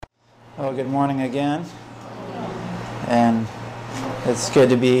Well, good morning again, and it's good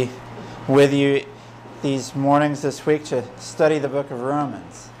to be with you these mornings this week to study the book of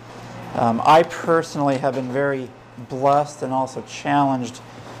Romans. I personally have been very blessed and also challenged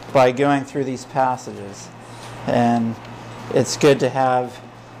by going through these passages, and it's good to have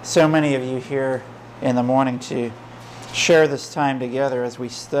so many of you here in the morning to share this time together as we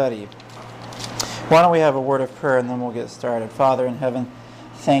study. Why don't we have a word of prayer and then we'll get started. Father in heaven,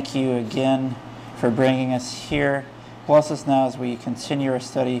 thank you again for bringing us here. Bless us now as we continue our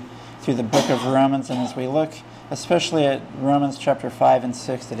study through the book of Romans, and as we look especially at Romans chapter 5 and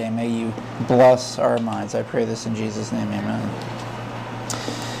 6 today, may you bless our minds. I pray this in Jesus' name, amen.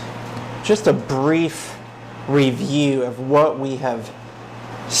 Just a brief review of what we have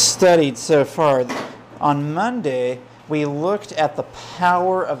studied so far. On Monday, we looked at the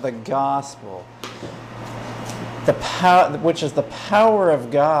power of the gospel, which is the power of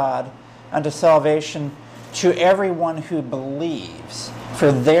God unto salvation to everyone who believes.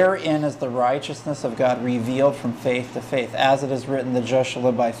 For therein is the righteousness of God revealed from faith to faith, as it is written, the just shall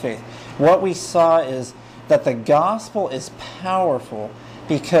live by faith. What we saw is that the gospel is powerful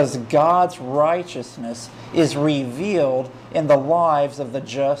because God's righteousness is revealed in the lives of the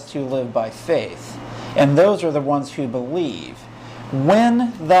just who live by faith. And those are the ones who believe.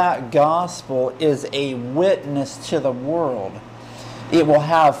 When that gospel is a witness to the world, it will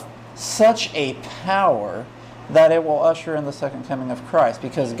have such a power that it will usher in the second coming of Christ,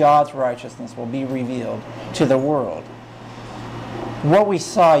 because God's righteousness will be revealed to the world. What we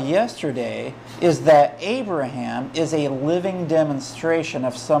saw yesterday is that Abraham is a living demonstration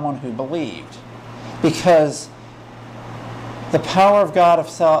of someone who believed, because the power of God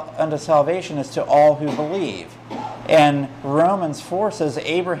unto salvation is to all who believe. And Romans 4 says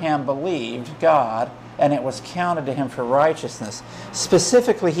Abraham believed God, and it was counted to him for righteousness.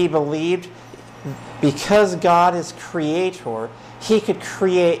 Specifically, he believed because God is creator, he could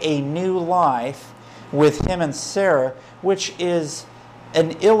create a new life with him and Sarah, which is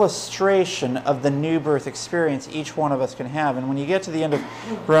an illustration of the new birth experience each one of us can have. And when you get to the end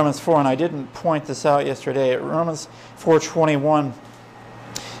of Romans 4, and I didn't point this out yesterday, at Romans 4:21,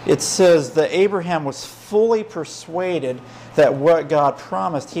 it says that Abraham was fully persuaded that what God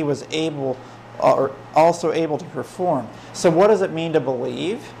promised he was also able to perform. So what does it mean to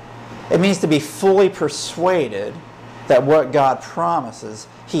believe? It means to be fully persuaded that what God promises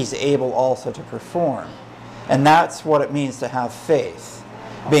he's able also to perform. And that's what it means to have faith.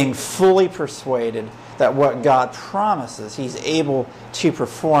 Being fully persuaded that what God promises he's able to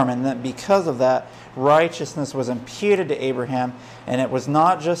perform, and that because of that, righteousness was imputed to Abraham, and it was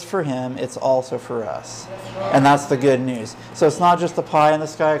not just for him, it's also for us. And that's the good news. So it's not just the pie in the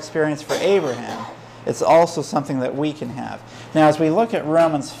sky experience for Abraham, it's also something that we can have. Now, as we look at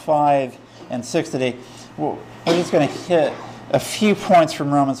Romans 5 and 6 today, we're just going to hit a few points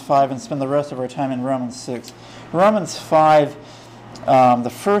from Romans 5 and spend the rest of our time in Romans 6. Romans 5,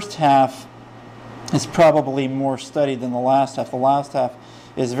 the first half is probably more studied than the last half. The last half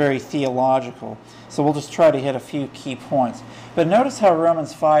is very theological. So we'll just try to hit a few key points. But notice how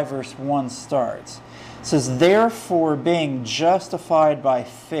Romans 5 verse 1 starts. It says, therefore, being justified by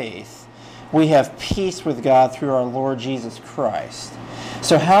faith, we have peace with God through our Lord Jesus Christ.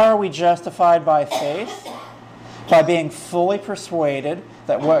 So how are we justified by faith? By being fully persuaded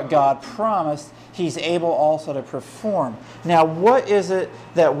that what God promised, he's able also to perform. Now, what is it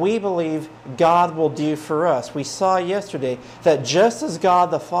that we believe God will do for us? We saw yesterday that just as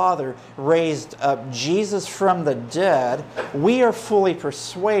God the Father raised up Jesus from the dead, we are fully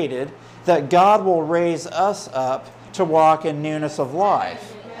persuaded that God will raise us up to walk in newness of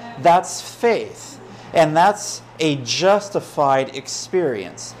life. That's faith. And that's a justified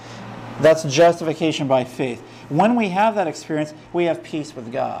experience. That's justification by faith. When we have that experience, we have peace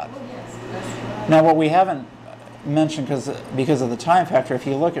with God. Now, what we haven't mentioned because of the time factor, if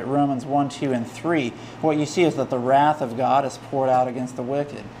you look at Romans 1, 2, and 3, what you see is that the wrath of God is poured out against the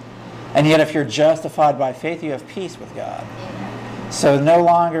wicked. And yet, if you're justified by faith, you have peace with God. So no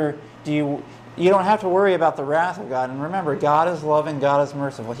longer you don't have to worry about the wrath of God. And remember, God is loving, God is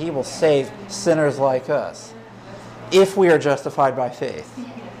merciful. He will save sinners like us if we are justified by faith.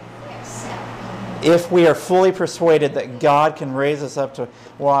 If we are fully persuaded that God can raise us up to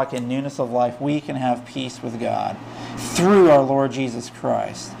walk in newness of life, we can have peace with God through our Lord Jesus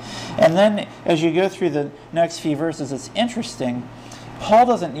Christ. And then as you go through the next few verses, it's interesting. Paul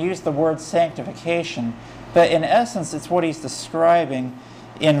doesn't use the word sanctification, but in essence it's what he's describing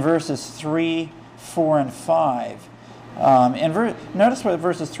in verses 3, 4, and 5. Notice what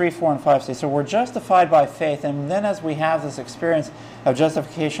verses 3, 4, and 5 say. So we're justified by faith, and then as we have this experience of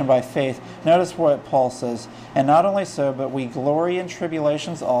justification by faith, notice what Paul says. And not only so, but we glory in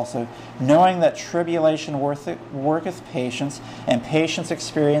tribulations also, knowing that tribulation worketh patience, and patience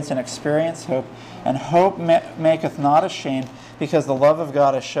experience, and experience hope. And hope maketh not ashamed, because the love of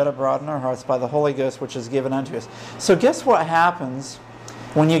God is shed abroad in our hearts by the Holy Ghost which is given unto us. So guess what happens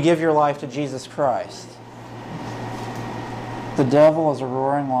when you give your life to Jesus Christ? The devil, as a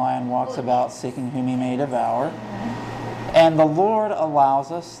roaring lion, walks about seeking whom he may devour. And the Lord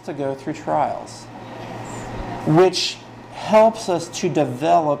allows us to go through trials, which helps us to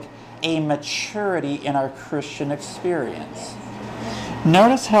develop a maturity in our Christian experience.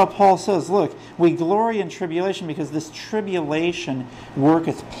 Notice how Paul says, look, we glory in tribulation because this tribulation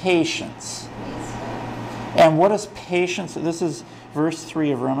worketh patience. And what is patience? This is verse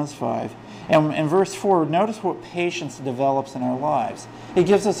 3 of Romans 5. And in verse 4, notice what patience develops in our lives. It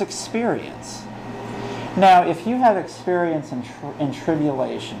gives us experience. Now, if you have experience in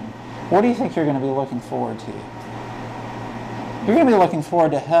tribulation, what do you think you're going to be looking forward to? You're going to be looking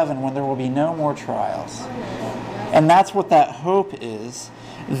forward to heaven when there will be no more trials. And that's what that hope is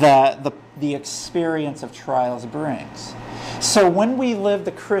that the experience of trials brings. So when we live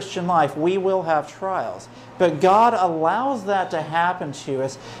the Christian life, we will have trials. But God allows that to happen to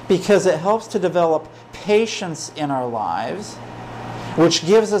us because it helps to develop patience in our lives, which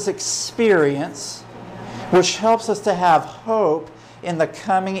gives us experience, which helps us to have hope in the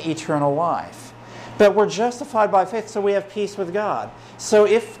coming eternal life. But we're justified by faith, so we have peace with God. So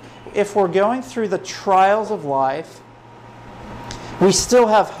if we're going through the trials of life, we still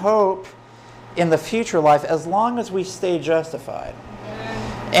have hope in the future life as long as we stay justified.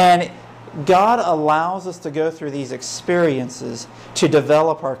 And God allows us to go through these experiences to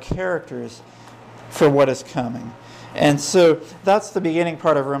develop our characters for what is coming. And so that's the beginning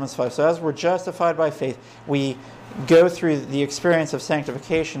part of Romans 5. So as we're justified by faith, we go through the experience of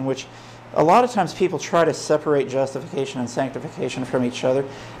sanctification, which a lot of times people try to separate justification and sanctification from each other.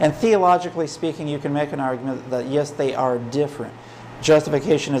 And theologically speaking, you can make an argument that yes, they are different.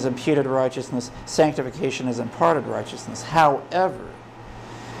 Justification is imputed righteousness. Sanctification is imparted righteousness. However,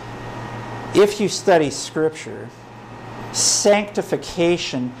 if you study Scripture,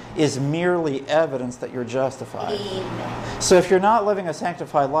 sanctification is merely evidence that you're justified. So if you're not living a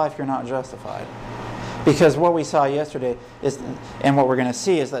sanctified life, you're not justified. Because what we saw yesterday is, and what we're going to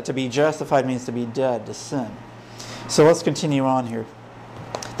see, is that to be justified means to be dead to sin. So let's continue on here.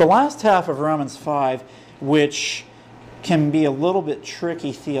 The last half of Romans 5, which can be a little bit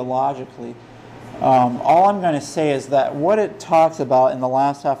tricky theologically, all I'm going to say is that what it talks about in the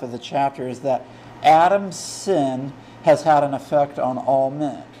last half of the chapter is that Adam's sin has had an effect on all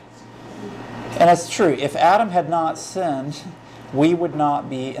men. And it's true. If Adam had not sinned, we would not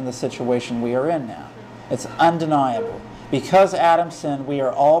be in the situation we are in now. It's undeniable. Because Adam sinned, we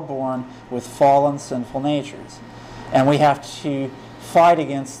are all born with fallen, sinful natures. And we have to fight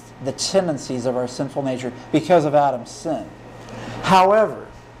against the tendencies of our sinful nature because of Adam's sin. However,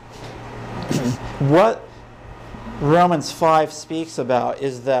 what Romans 5 speaks about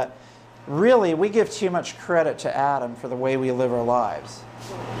is that really we give too much credit to Adam for the way we live our lives.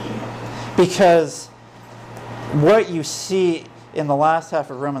 Because what you see in the last half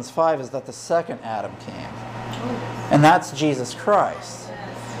of Romans 5 is that the second Adam came. And that's Jesus Christ.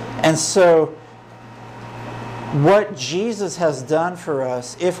 And so what Jesus has done for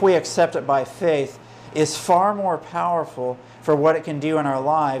us, if we accept it by faith, is far more powerful for what it can do in our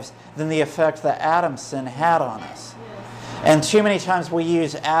lives than the effect that Adam's sin had on us. And too many times we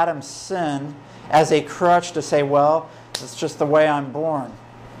use Adam's sin as a crutch to say, well, it's just the way I'm born.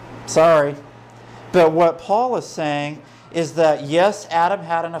 Sorry. But what Paul is saying is that, yes, Adam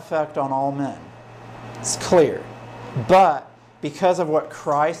had an effect on all men. It's clear. But because of what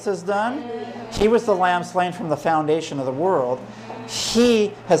Christ has done, He was the Lamb slain from the foundation of the world.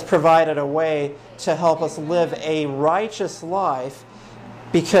 He has provided a way to help us live a righteous life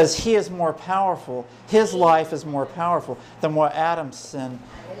because He is more powerful. His life is more powerful than what Adam's sin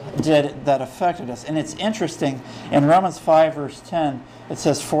did that affected us. And it's interesting, in Romans 5 verse 10, it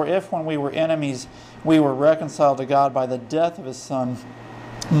says, "For if when we were enemies we were reconciled to God by the death of His Son,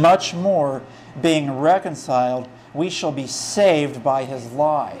 much more, being reconciled, we shall be saved by His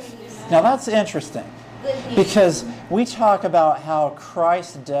life." Now that's interesting, because we talk about how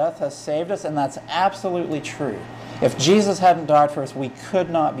Christ's death has saved us, and that's absolutely true. If Jesus hadn't died for us, we could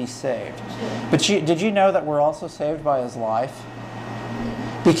not be saved. But did you know that we're also saved by His life?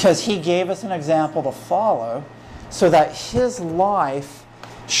 Because He gave us an example to follow, so that His life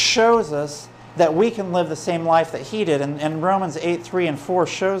shows us that we can live the same life that he did. And Romans 8:3 and 4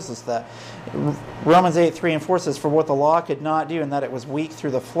 shows us that. Romans 8:3 and 4 says, "For what the law could not do, in that it was weak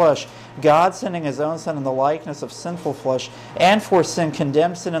through the flesh, God sending his own Son in the likeness of sinful flesh, and for sin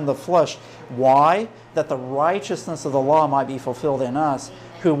condemned sin in the flesh." Why? That the righteousness of the law might be fulfilled in us,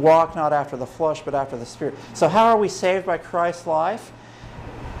 who walk not after the flesh, but after the Spirit. So how are we saved by Christ's life?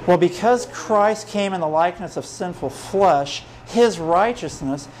 Well, because Christ came in the likeness of sinful flesh, his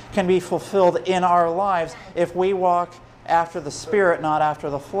righteousness can be fulfilled in our lives if we walk after the Spirit, not after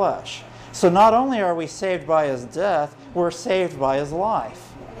the flesh. So not only are we saved by his death, we're saved by his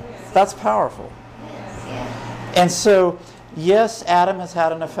life. That's powerful. And so, yes, Adam has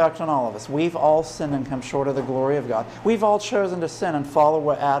had an effect on all of us. We've all sinned and come short of the glory of God. We've all chosen to sin and follow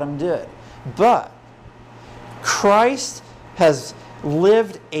what Adam did. But Christ has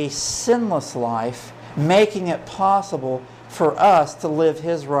lived a sinless life, making it possible for us to live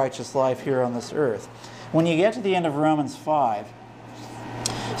his righteous life here on this earth. When you get to the end of Romans 5,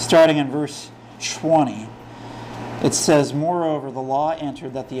 starting in verse 20, it says, "Moreover, the law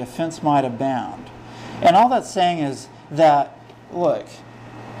entered that the offense might abound." And all that's saying is that, look,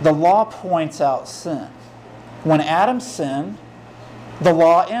 the law points out sin. When Adam sinned, the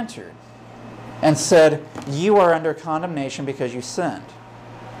law entered and said, you are under condemnation because you sinned.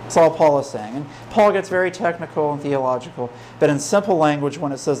 That's all Paul is saying. And Paul gets very technical and theological, but in simple language,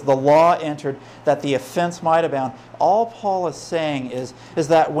 when it says the law entered that the offense might abound, all Paul is saying is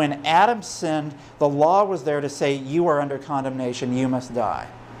that when Adam sinned, the law was there to say, you are under condemnation, you must die.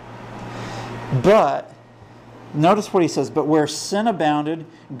 But notice what he says, "But where sin abounded,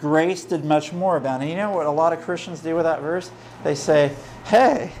 grace did much more abound." And you know what a lot of Christians do with that verse? They say,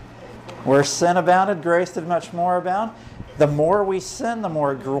 hey, where sin abounded, grace did much more abound. The more we sin, the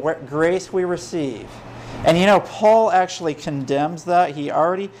more grace we receive. And you know, Paul actually condemns that. He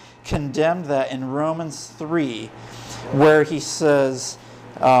already condemned that in Romans 3, where he says,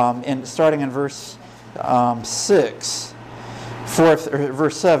 starting in verse 6,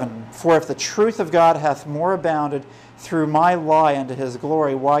 verse 7, "For if the truth of God hath more abounded through my lie unto his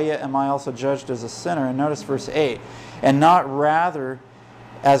glory, why yet am I also judged as a sinner?" And notice verse 8, "And not rather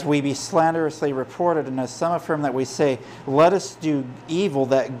as we be slanderously reported, and as some affirm that we say, let us do evil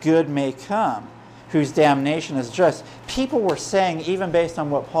that good may come, whose damnation is just." People were saying, even based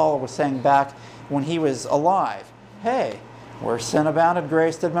on what Paul was saying back when he was alive, hey, where sin abounded,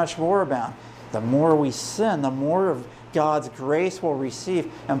 grace did much more abound. The more we sin, the more of God's grace we'll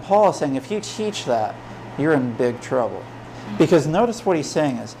receive. And Paul is saying, if you teach that, you're in big trouble. Because notice what he's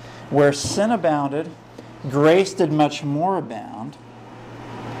saying is, where sin abounded, grace did much more abound.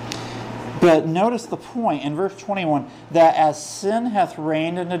 But notice the point in verse 21, that as sin hath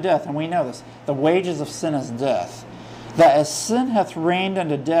reigned unto death, and we know this, the wages of sin is death, that as sin hath reigned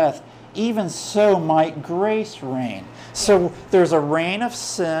unto death, even so might grace reign. So there's a reign of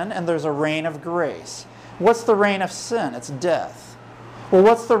sin and there's a reign of grace. What's the reign of sin? It's death. Well,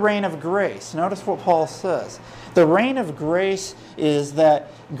 what's the reign of grace? Notice what Paul says. The reign of grace is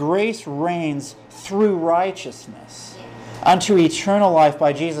that grace reigns through righteousness unto eternal life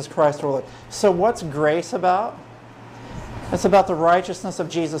by Jesus Christ our Lord. So what's grace about? It's about the righteousness of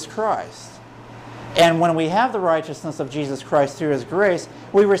Jesus Christ. And when we have the righteousness of Jesus Christ through his grace,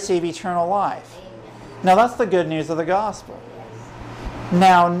 we receive eternal life. Now that's the good news of the gospel.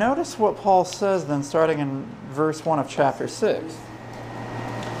 Now notice what Paul says then, starting in verse 1 of chapter 6.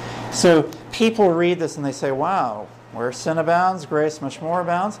 So people read this and they say, wow, where sin abounds, grace much more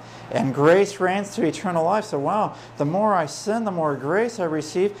abounds, and grace reigns to eternal life. So wow, the more I sin, the more grace I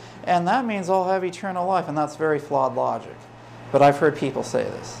receive, and that means I'll have eternal life. And that's very flawed logic. But I've heard people say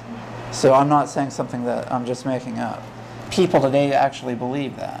this. So I'm not saying something that I'm just making up. People today actually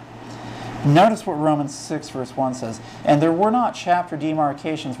believe that. Notice what Romans 6 verse 1 says. And there were not chapter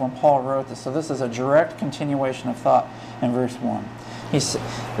demarcations when Paul wrote this. So this is a direct continuation of thought in verse 1.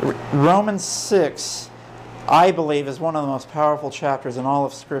 Romans 6, I believe, is one of the most powerful chapters in all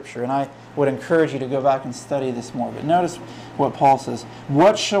of Scripture. And I would encourage you to go back and study this more. But notice what Paul says.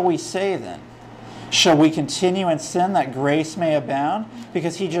 What shall we say then? Shall we continue in sin that grace may abound?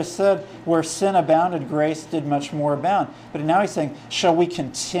 Because he just said, where sin abounded, grace did much more abound. But now he's saying, shall we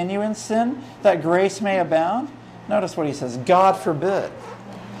continue in sin that grace may abound? Notice what he says, God forbid.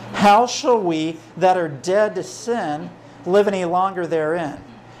 How shall we that are dead to sin live any longer therein?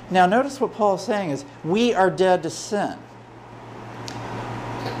 Now notice what Paul is saying is, we are dead to sin.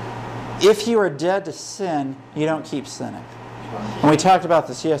 If you are dead to sin, you don't keep sinning. And we talked about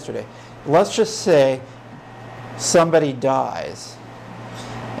this yesterday. Let's just say somebody dies.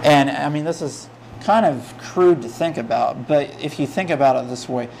 And I mean, this is kind of crude to think about, but if you think about it this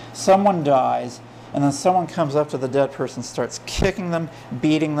way, someone dies, and then someone comes up to the dead person, starts kicking them,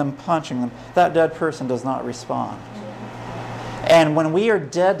 beating them, punching them. That dead person does not respond. And when we are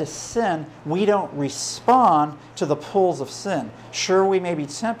dead to sin, we don't respond to the pulls of sin. Sure, we may be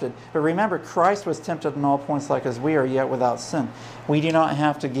tempted, but remember, Christ was tempted in all points like as we are, yet without sin. We do not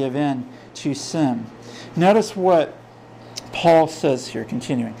have to give in to sin. Notice what Paul says here,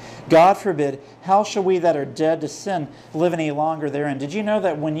 continuing. God forbid, how shall we that are dead to sin live any longer therein? Did you know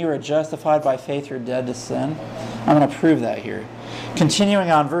that when you are justified by faith, you're dead to sin? I'm going to prove that here.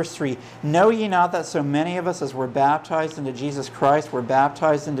 Continuing on, verse 3, know ye not that so many of us as were baptized into Jesus Christ were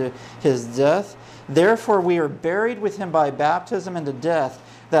baptized into his death? Therefore we are buried with him by baptism into death,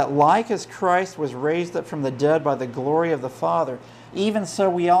 that like as Christ was raised up from the dead by the glory of the Father, even so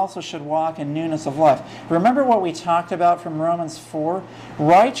we also should walk in newness of life. Remember what we talked about from Romans 4?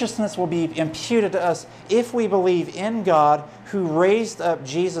 Righteousness will be imputed to us if we believe in God who raised up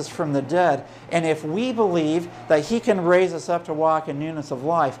Jesus from the dead. And if we believe that he can raise us up to walk in newness of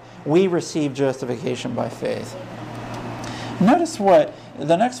life, we receive justification by faith. Notice what,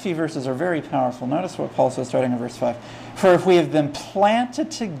 the next few verses are very powerful. Notice what Paul says starting in verse 5. For if we have been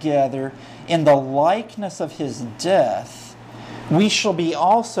planted together in the likeness of his death, we shall be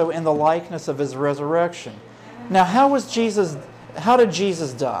also in the likeness of his resurrection. Now, how did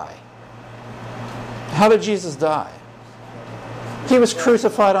Jesus die? How did Jesus die? He was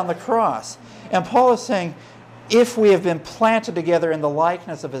crucified on the cross. And Paul is saying, if we have been planted together in the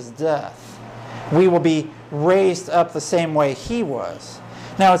likeness of his death, we will be raised up the same way he was.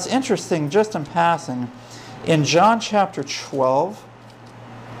 Now, it's interesting, just in passing, in John chapter 12,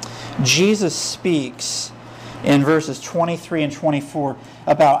 Jesus speaks in verses 23 and 24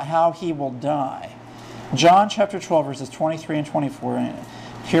 about how he will die. John chapter 12, verses 23 and 24.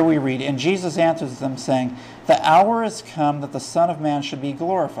 Here we read, and Jesus answers them, saying, the hour is come that the Son of Man should be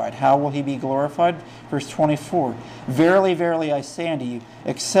glorified. How will he be glorified? Verse 24. Verily, verily, I say unto you,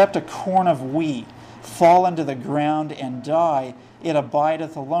 except a corn of wheat fall into the ground and die, it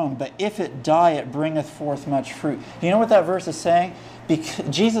abideth alone. But if it die, it bringeth forth much fruit. Do you know what that verse is saying?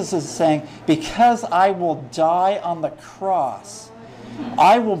 Jesus is saying, because I will die on the cross,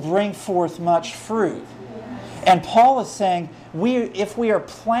 I will bring forth much fruit. And Paul is saying, if we are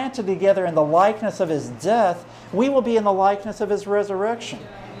planted together in the likeness of his death, we will be in the likeness of his resurrection.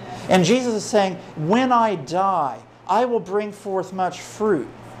 And Jesus is saying, when I die, I will bring forth much fruit.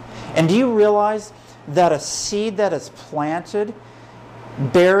 And do you realize that a seed that is planted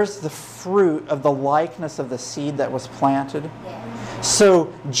bears the fruit of the likeness of the seed that was planted?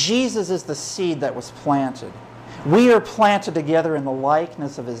 So Jesus is the seed that was planted. We are planted together in the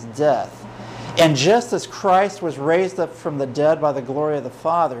likeness of his death. And just as Christ was raised up from the dead by the glory of the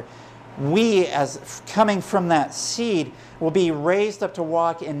Father, we, as coming from that seed, will be raised up to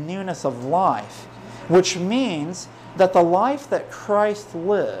walk in newness of life, which means that the life that Christ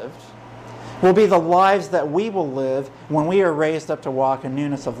lived will be the lives that we will live when we are raised up to walk in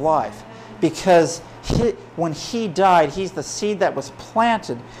newness of life. Because when he died, he's the seed that was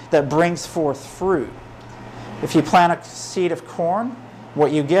planted that brings forth fruit. If you plant a seed of corn,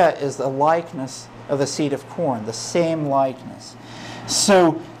 what you get is the likeness of the seed of corn, the same likeness.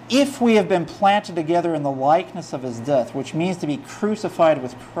 So if we have been planted together in the likeness of his death, which means to be crucified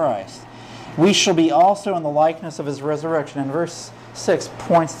with Christ, we shall be also in the likeness of his resurrection. And verse 6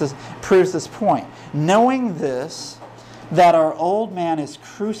 proves this point. Knowing this, that our old man is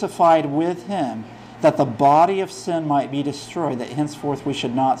crucified with him, that the body of sin might be destroyed, that henceforth we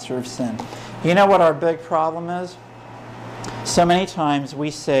should not serve sin. You know what our big problem is? So many times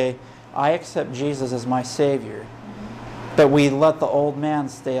we say, I accept Jesus as my Savior, but we let the old man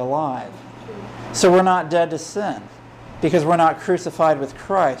stay alive. So we're not dead to sin, because we're not crucified with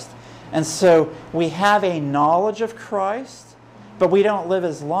Christ. And so we have a knowledge of Christ, but we don't live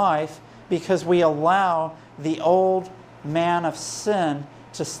his life because we allow the old man of sin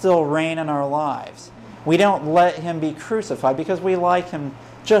to still reign in our lives. We don't let him be crucified because we like him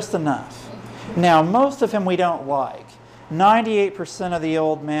just enough. Now, most of him we don't like. 98% of the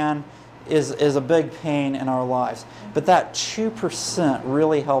old man is a big pain in our lives. But that 2%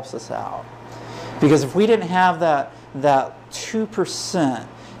 really helps us out. Because if we didn't have that 2%,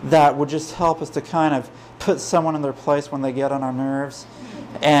 that would just help us to kind of put someone in their place when they get on our nerves,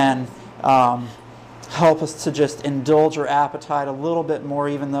 and help us to just indulge our appetite a little bit more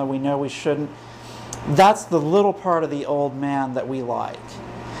even though we know we shouldn't. That's the little part of the old man that we like.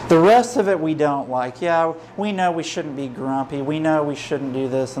 The rest of it we don't like. Yeah, we know we shouldn't be grumpy. We know we shouldn't do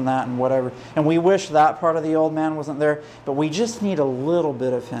this and that and whatever. And we wish that part of the old man wasn't there, but we just need a little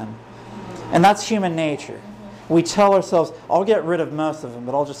bit of him. And that's human nature. We tell ourselves, I'll get rid of most of them,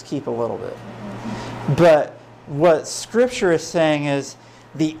 but I'll just keep a little bit. But what Scripture is saying is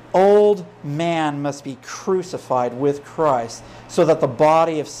the old man must be crucified with Christ so that the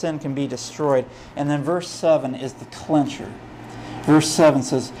body of sin can be destroyed. And then verse 7 is the clincher. Verse 7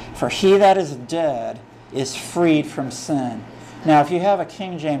 says, "For he that is dead is freed from sin." Now, if you have a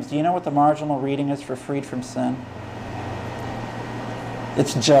King James, do you know what the marginal reading is for freed from sin?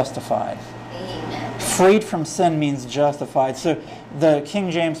 It's justified. Amen. Freed from sin means justified. So the King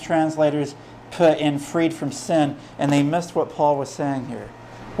James translators put in freed from sin, and they missed what Paul was saying here.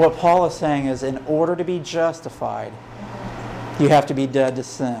 What Paul is saying is, in order to be justified, you have to be dead to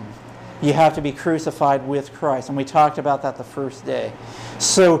sin. You have to be crucified with Christ. And we talked about that the first day.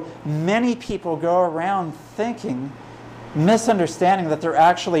 So many people go around thinking, misunderstanding that they're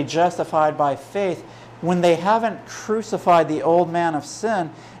actually justified by faith when they haven't crucified the old man of sin,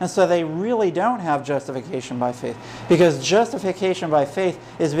 and so they really don't have justification by faith. Because justification by faith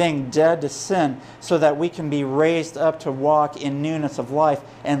is being dead to sin so that we can be raised up to walk in newness of life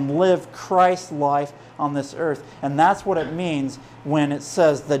and live Christ's life on this earth. And that's what it means when it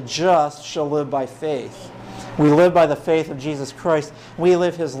says the just shall live by faith. We live by the faith of Jesus Christ. We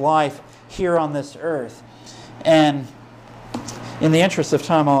live His life here on this earth. And in the interest of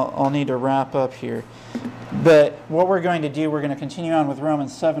time, I'll need to wrap up here. But what we're going to do, we're going to continue on with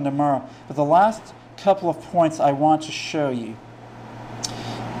Romans 7 tomorrow. But the last couple of points I want to show you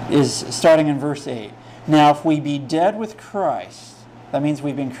is starting in verse 8. "Now if we be dead with Christ," that means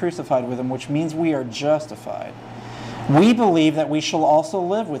we've been crucified with Him, which means we are justified, "we believe that we shall also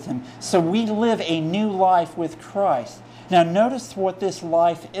live with Him." So we live a new life with Christ. Now notice what this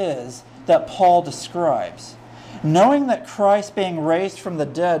life is that Paul describes. "Knowing that Christ being raised from the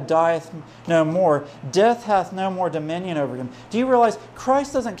dead dieth no more, death hath no more dominion over Him." Do you realize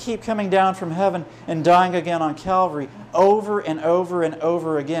Christ doesn't keep coming down from heaven and dying again on Calvary over and over and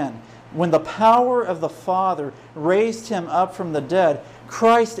over again? When the power of the Father raised Him up from the dead,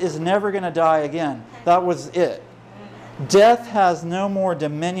 Christ is never going to die again. That was it. Death has no more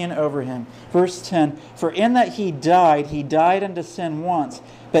dominion over Him. Verse 10, "For in that He died unto sin once,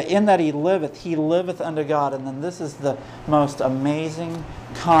 but in that He liveth unto God." And then this is the most amazing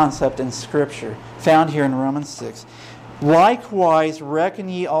concept in Scripture, found here in Romans 6. "Likewise reckon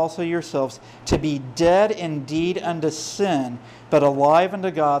ye also yourselves to be dead indeed unto sin, but alive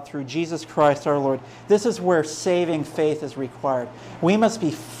unto God through Jesus Christ our Lord." This is where saving faith is required. We must be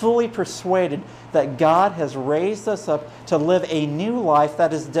fully persuaded that God has raised us up to live a new life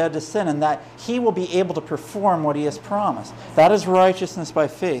that is dead to sin, and that He will be able to perform what He has promised. That is righteousness by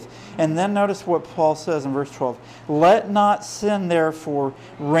faith. And then notice what Paul says in verse 12. "Let not sin therefore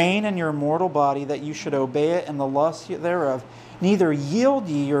reign in your mortal body, that you should obey it in the lust thereof. Neither yield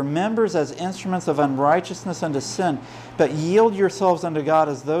ye your members as instruments of unrighteousness unto sin, but yield yourselves unto God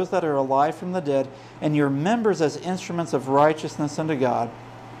as those that are alive from the dead, and your members as instruments of righteousness unto God."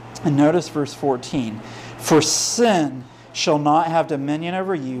 And notice verse 14. "For sin shall not have dominion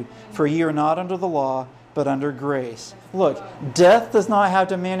over you, for ye are not under the law, but under grace." Look, death does not have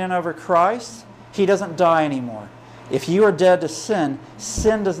dominion over Christ. He doesn't die anymore. If you are dead to sin,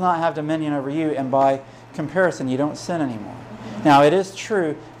 sin does not have dominion over you, and by comparison, you don't sin anymore. Now, it is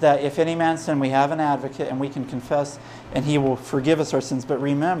true that if any man sin, we have an advocate, and we can confess, and He will forgive us our sins. But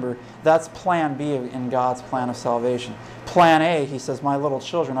remember, that's plan B in God's plan of salvation. Plan A, He says, "My little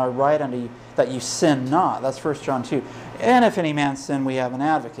children, I write unto you that you sin not." That's 1 John 2. "And if any man sin, we have an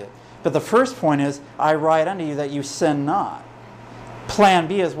advocate." But the first point is, "I write unto you that you sin not." Plan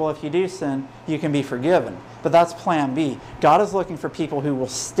B is, well, if you do sin, you can be forgiven. But that's plan B. God is looking for people who will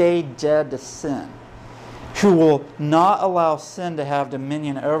stay dead to sin, who will not allow sin to have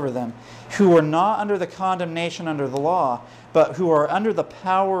dominion over them, who are not under the condemnation under the law, but who are under the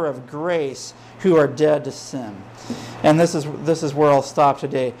power of grace, who are dead to sin. And this is where I'll stop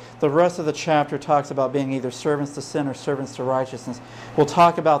today. The rest of the chapter talks about being either servants to sin or servants to righteousness. We'll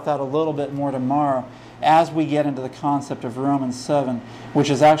talk about that a little bit more tomorrow as we get into the concept of Romans 7, which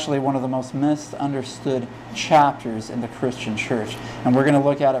is actually one of the most misunderstood chapters in the Christian church. And we're going to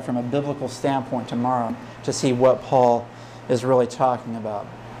look at it from a biblical standpoint tomorrow to see what Paul is really talking about.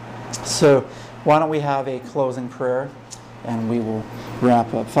 So why don't we have a closing prayer, and we will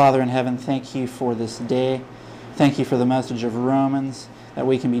wrap up. Father in heaven, thank You for this day. Thank You for the message of Romans, that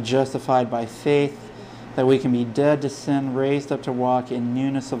we can be justified by faith, that we can be dead to sin, raised up to walk in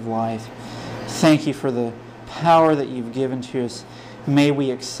newness of life. Thank You for the power that You've given to us. May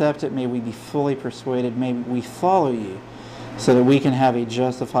we accept it. May we be fully persuaded. May we follow You so that we can have a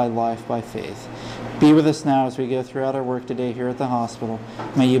justified life by faith. Be with us now as we go throughout our work today here at the hospital.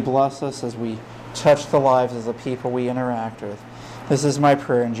 May you bless us as we touch the lives of the people we interact with. This is my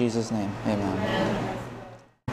prayer in Jesus' name. Amen.